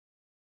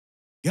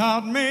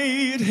God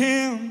made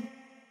him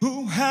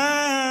who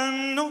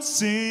had no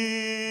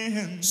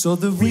sin, so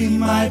that we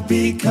might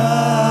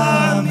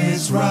become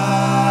his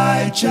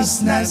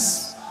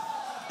righteousness.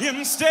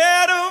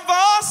 Instead of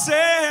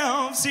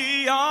ourselves,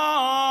 he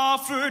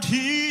offered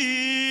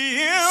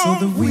him, so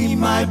that we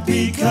might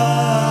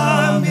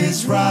become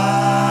his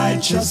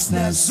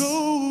righteousness.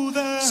 So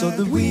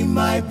that we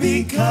might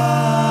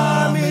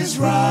become his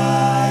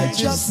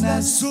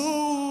righteousness.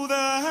 So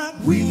that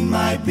we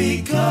might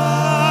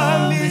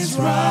become his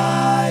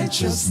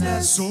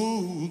righteousness.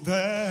 So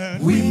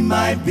that we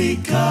might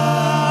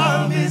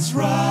become his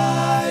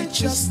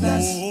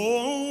righteousness.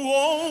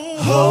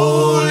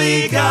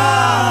 Holy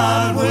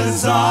God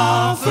was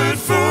offered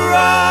for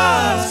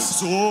us,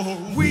 so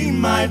we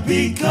might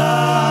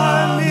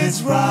become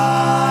his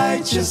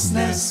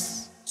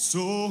righteousness.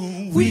 So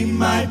we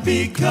might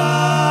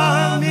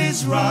become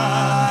his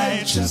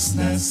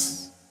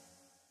righteousness.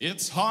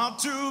 It's hard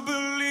to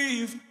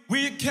believe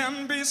we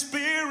can be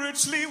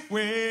spiritually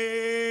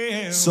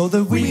well, so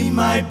that we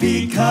might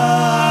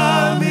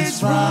become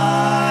his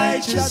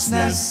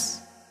righteousness.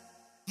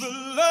 The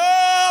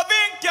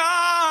loving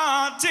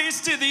God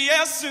tasted the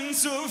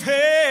essence of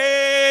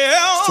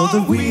hell, so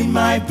that we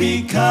might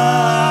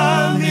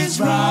become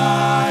his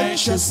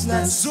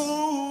righteousness.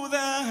 So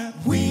that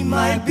we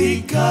might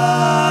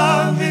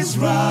become his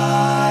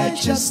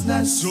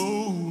righteousness.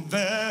 So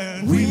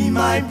that we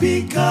might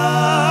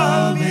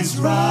become his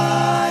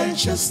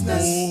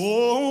righteousness.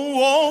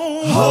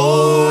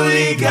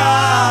 Holy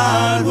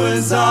God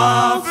was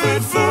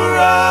offered for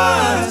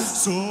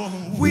us, so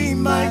we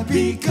might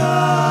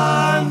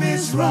become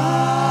his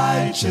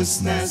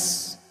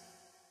righteousness.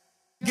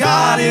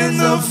 God in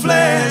the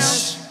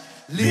flesh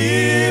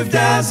lived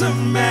as a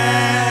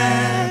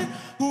man,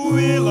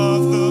 will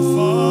of the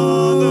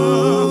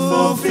Father,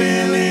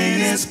 fulfilling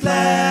his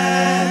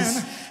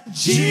plans.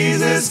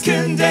 Jesus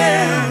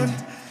condemned,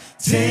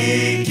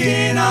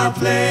 taking our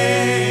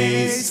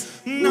place.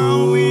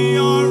 Now we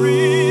are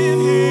in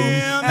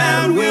him,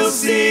 and we'll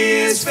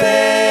see his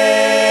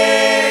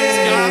face.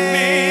 God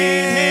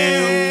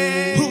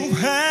made him who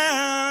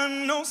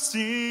had no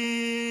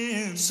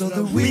sin, so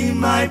that we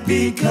might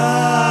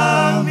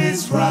become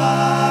his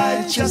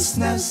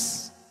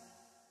righteousness.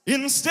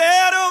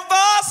 Instead of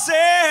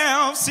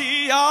ourselves,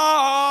 he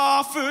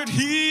offered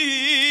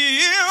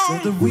him, so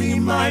that we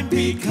might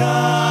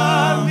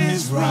become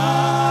his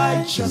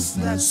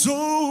righteousness.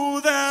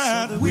 So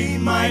that we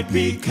might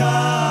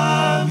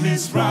become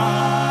his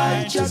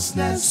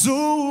righteousness.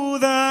 So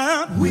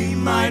that we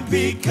might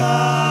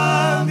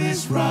become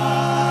his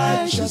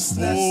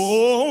righteousness.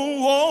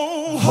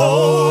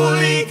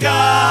 Holy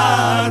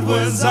God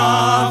was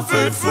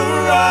offered for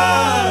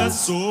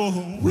us, so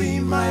we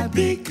might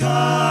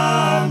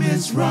become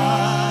his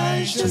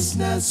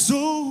righteousness.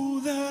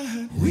 So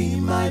that we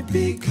might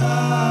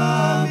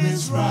become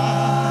his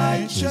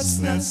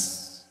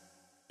righteousness.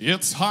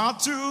 It's hard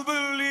to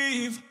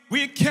believe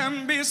we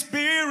can be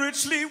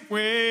spiritually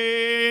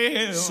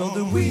well, so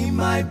that we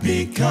might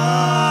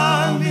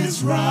become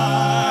his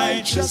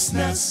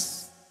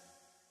righteousness.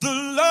 The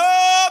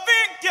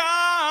loving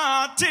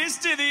God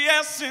tasted the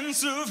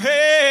essence of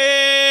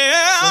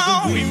hell, so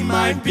that we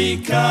might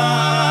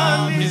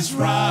become his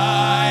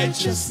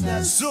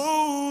righteousness.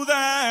 So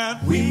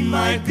that we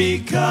might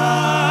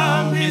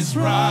become his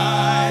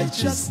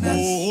righteousness.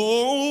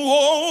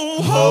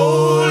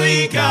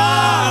 Holy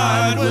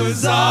God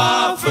was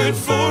offered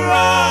for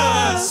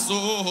us,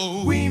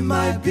 so we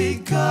might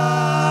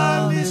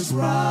become his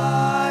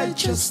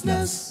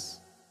righteousness.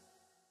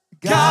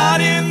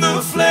 God in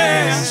the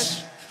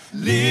flesh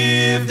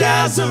lived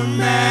as a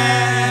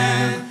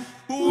man,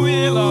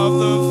 will of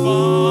the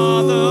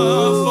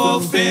Father,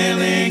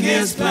 fulfilling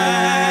his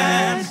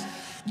plan.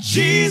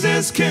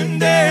 Jesus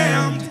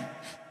condemned,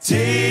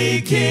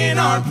 taking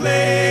our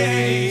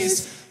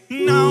place.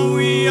 Now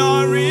we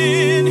are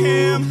in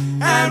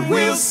him, and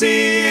we'll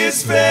see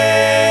his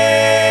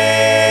face.